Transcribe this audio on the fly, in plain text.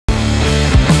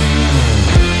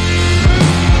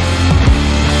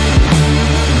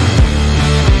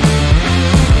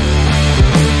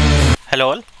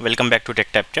welcome back to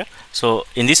Tech Capture. So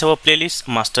in this our playlist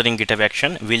Mastering GitHub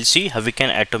Action, we'll see how we can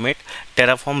automate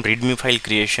Terraform README file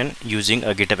creation using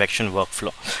a GitHub Action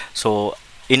workflow. So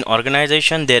in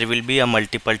organization there will be a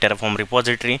multiple Terraform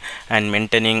repository, and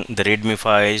maintaining the README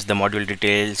files, the module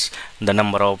details, the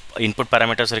number of input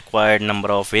parameters required,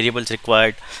 number of variables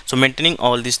required. So maintaining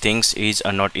all these things is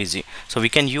not easy. So we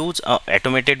can use a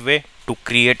automated way to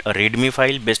create a README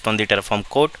file based on the Terraform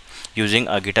code using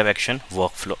a GitHub Action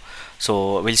workflow.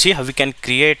 So we'll see how we can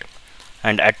create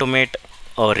and automate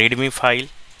a README file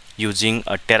using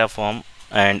a Terraform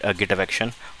and a GitHub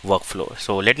Action workflow.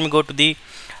 So let me go to the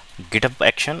GitHub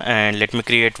Action and let me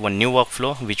create one new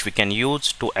workflow which we can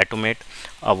use to automate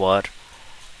our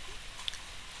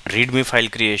README file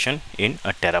creation in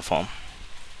a Terraform.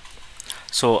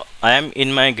 So I am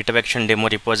in my GitHub Action demo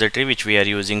repository which we are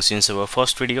using since our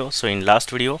first video. So in last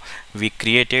video we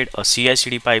created a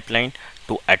CI/CD pipeline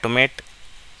to automate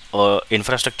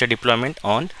infrastructure deployment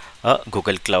on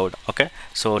Google Cloud. Okay,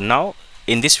 so now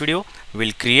in this video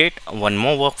we'll create one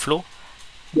more workflow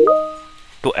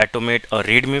to automate a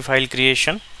README file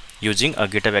creation using a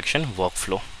GitHub Action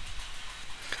workflow.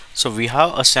 So we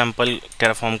have a sample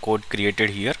Terraform code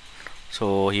created here.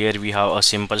 So here we have a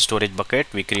simple storage bucket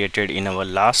we created in our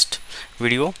last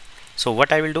video. So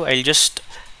what I will do, I'll just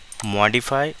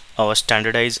modify or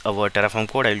standardize our Terraform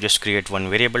code. I'll just create one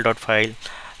variable.file,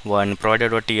 one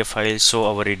provider.tf file, so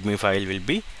our README file will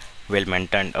be well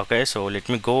maintained. Okay, so let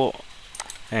me go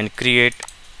and create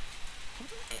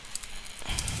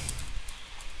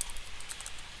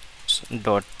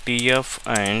 .tf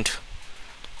and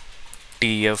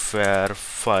tfware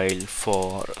file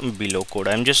for below code.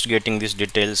 I'm just getting these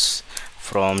details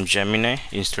from Gemini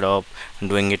instead of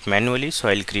doing it manually, so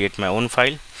I'll create my own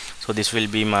file. So this will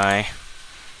be my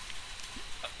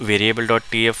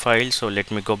variable.tf file. So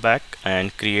let me go back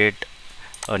and create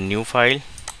a new file.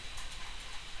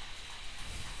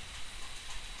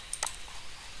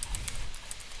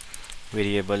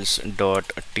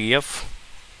 Variables.tf.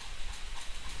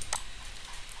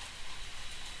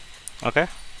 okay,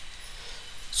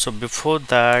 so before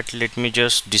that let me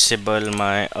just disable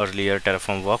my earlier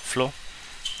Terraform workflow,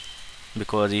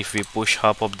 because if we push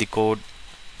half of the code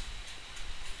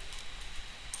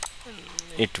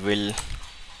it will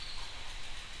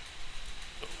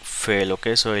fail.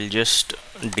 Okay, so I'll just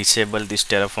disable this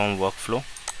Terraform workflow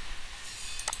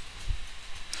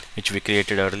which we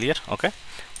created earlier. Okay,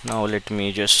 now let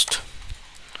me just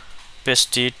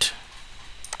paste it,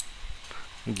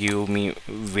 give me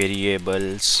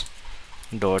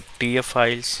variables.tf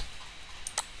files.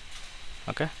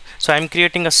 Okay, so I'm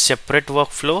creating a separate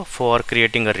workflow for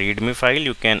creating a README file.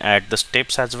 You can add the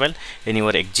steps as well in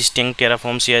your existing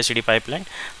Terraform CI/CD pipeline,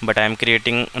 but I'm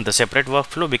creating the separate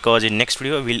workflow because in next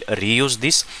video we'll reuse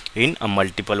this in a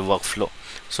multiple workflow.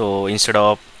 So instead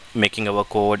of making our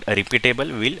code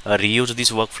repeatable, we'll reuse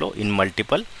this workflow in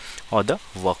multiple other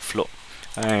workflow.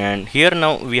 And here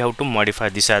now we have to modify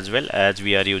this as well, as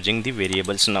we are using the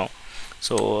variables now.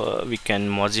 So we can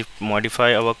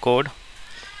modify our code.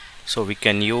 So we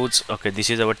can use, okay, this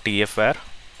is our tfware.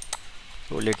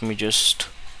 So let me just,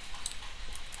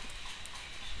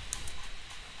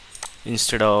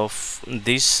 instead of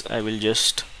this I will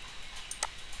just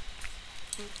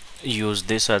use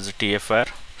this as a tfware.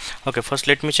 Okay, first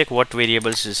let me check what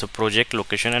variables is a project,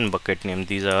 location and bucket name.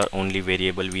 These are only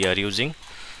variable we are using.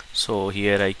 So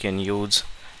here I can use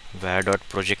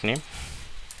var.project name.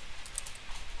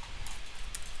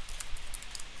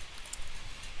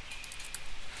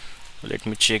 Let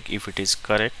me check if it is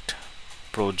correct.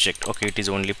 Project, okay, it is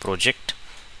only project.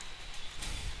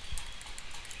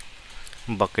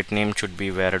 Bucket name should be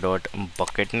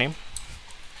var.bucket name.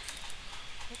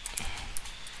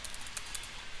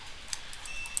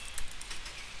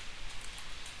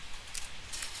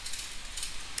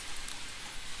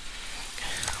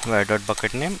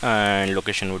 var.bucket name, and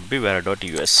location would be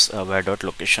var.us,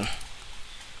 var.location.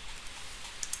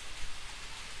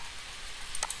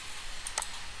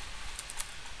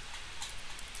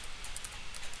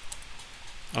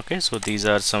 Okay, so these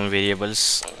are some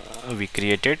variables we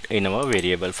created in our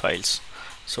variable files.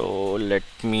 So let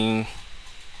me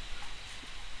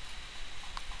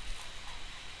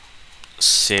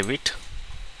save it.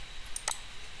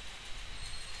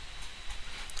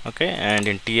 Okay, and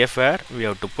in tfware we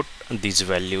have to put these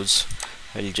values.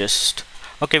 I'll just,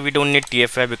 okay, we don't need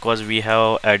tfware because we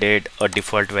have added a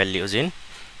default values in.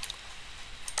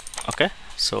 Okay,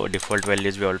 so default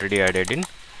values we already added in.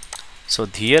 So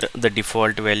here the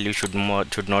default value should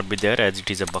not be there, as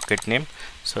it is a bucket name.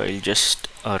 So I'll just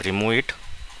remove it.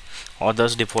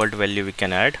 Others default value we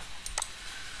can add,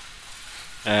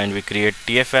 and we create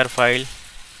tfware file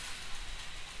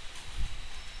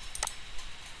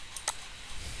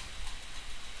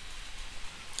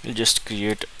We'll just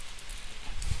create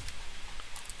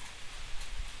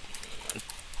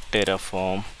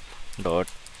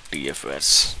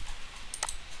Terraform.tfs.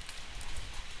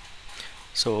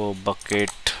 So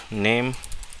bucket name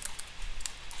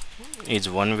is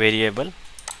one variable.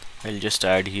 I'll just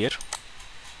add here.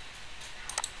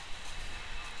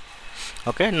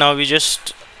 Okay, now we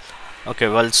just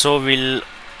so we'll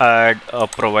add a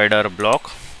provider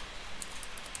block,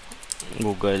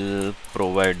 Google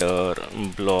provider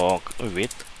block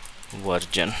with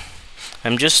version.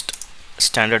 I'm just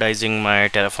standardizing my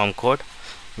Terraform code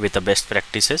with the best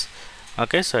practices.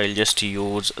 Okay, so I'll just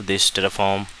use this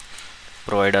Terraform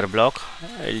provider block.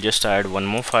 I'll just add one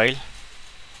more file.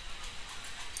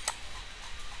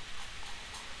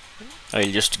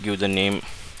 I'll just give the name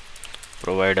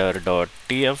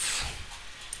provider.tf.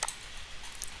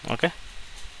 okay,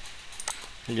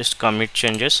 I'll just commit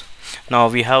changes. Now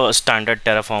we have a standard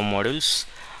Terraform modules,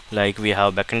 like we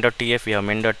have backend.tf, we have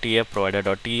main.tf,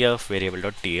 provider.tf,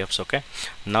 variable.tf. okay,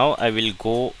 now I will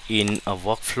go in a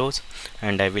workflows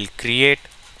and I will create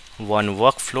one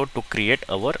workflow to create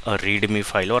our a readme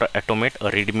file or automate a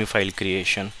readme file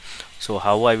creation. So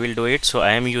how I will do it? So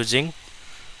I am using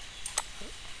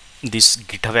this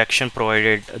GitHub action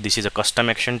provided. This is a custom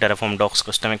action, Terraform docs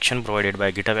custom action provided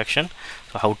by GitHub action.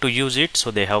 So how to use it? So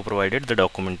they have provided the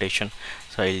documentation.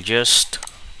 So I'll just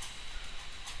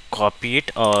copy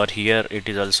it, or here it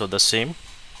is also the same.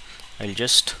 I'll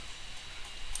just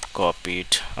copy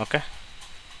it. Okay,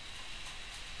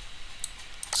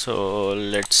 so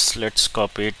let's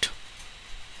copy it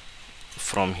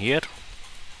from here.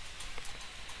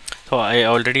 So I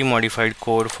already modified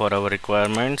code for our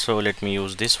requirement, so let me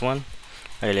use this one.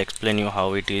 I'll explain you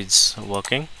how it is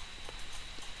working.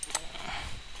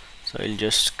 So I'll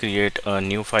just create a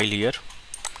new file here,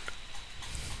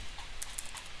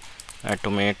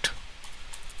 automate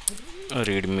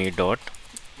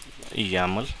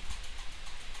readme.yaml.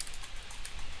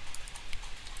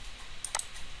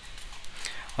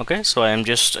 okay, so I am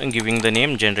just giving the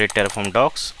name generate Terraform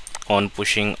docs on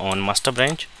pushing on master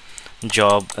branch,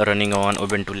 job running on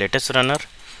Ubuntu latest runner,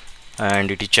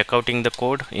 and it is checkouting the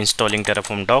code installing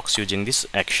Terraform docs using this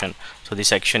action. So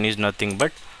this action is nothing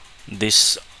but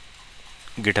this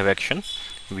GitHub action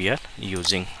we are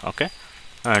using. Okay,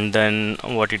 and then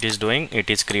what it is doing, it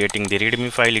is creating the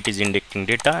readme file, it is indexing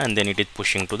data, and then it is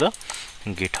pushing to the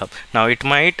GitHub. Now it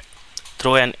might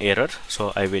throw an error,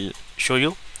 so I will show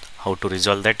you how to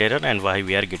resolve that error and why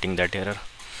we are getting that error.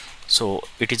 So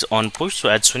it is on push, so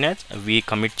as soon as we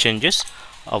commit changes,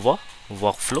 our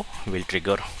workflow will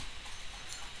trigger.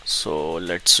 So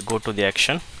let's go to the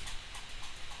action.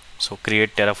 So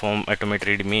create Terraform automate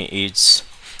readme is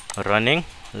running.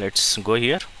 Let's go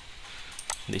here.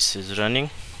 This is running,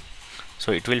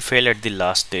 so it will fail at the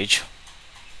last stage.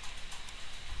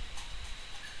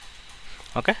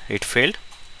 Okay, it failed.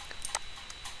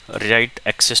 Write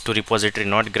access to repository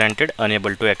not granted,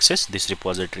 unable to access this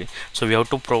repository. So we have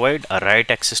to provide a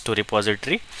write access to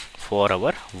repository for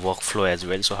our workflow as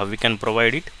well. So how we can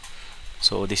provide it?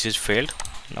 So this is failed.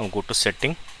 Now go to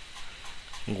setting,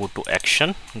 go to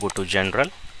action, go to general,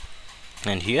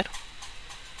 and here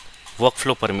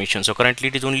workflow permissions. So currently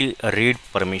it is only a read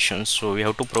permissions, so we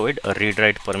have to provide a read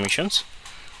write permissions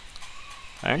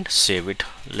and save it.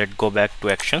 Let's go back to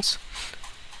actions.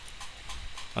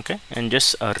 Okay, and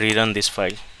just rerun this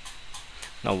file.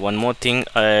 Now one more thing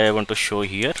I want to show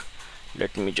here.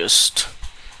 Let me just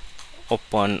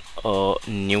open a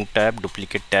new tab,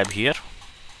 duplicate tab here.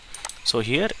 So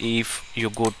here if you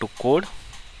go to code,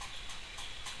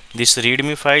 this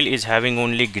readme file is having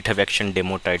only GitHub action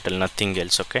demo title, nothing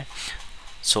else. Okay,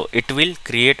 so it will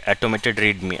create automated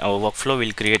readme. Our workflow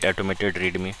will create automated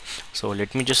readme. So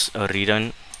let me just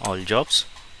rerun all jobs,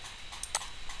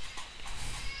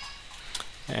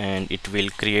 and it will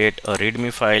create a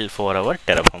readme file for our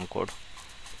Terraform code.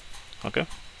 Okay,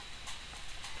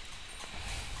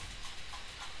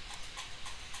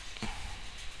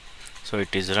 so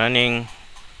it is running.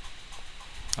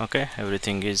 Okay,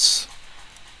 everything is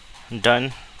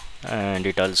done, and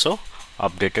it also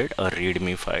updated a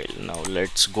readme file. Now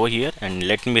let's go here and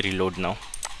let me reload now.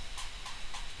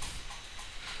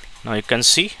 Now you can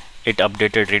see it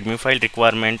updated readme file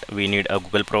requirement. We need a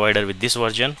Google provider with this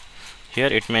version. Here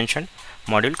it mentioned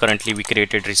module. Currently we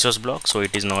created resource block, so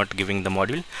it is not giving the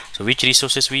module. So which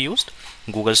resources we used?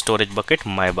 Google storage bucket,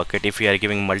 my bucket. If we are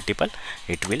giving multiple,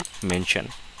 it will mention.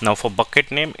 Now for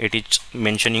bucket name, it is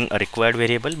mentioning a required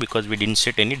variable because we didn't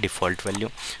set any default value.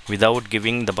 Without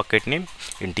giving the bucket name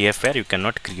in TFR, you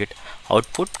cannot create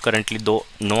output. Currently though,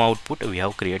 no output we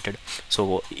have created.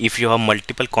 So if you have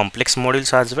multiple complex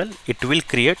modules as well, it will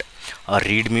create a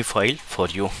readme file for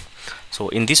you. So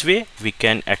in this way we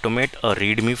can automate a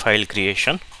readme file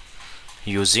creation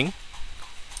using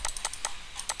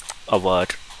our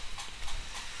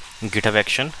GitHub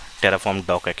action Terraform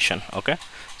doc action. Okay,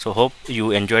 so hope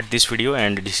you enjoyed this video,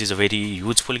 and this is a very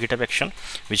useful GitHub action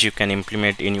which you can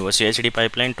implement in your CI/CD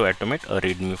pipeline to automate a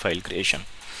readme file creation.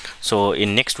 So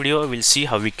in next video we'll see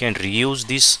how we can reuse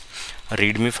this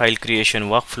readme file creation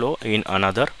workflow in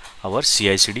another our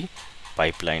CI/CD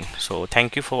pipeline. So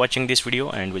thank you for watching this video,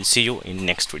 and we'll see you in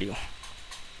next video.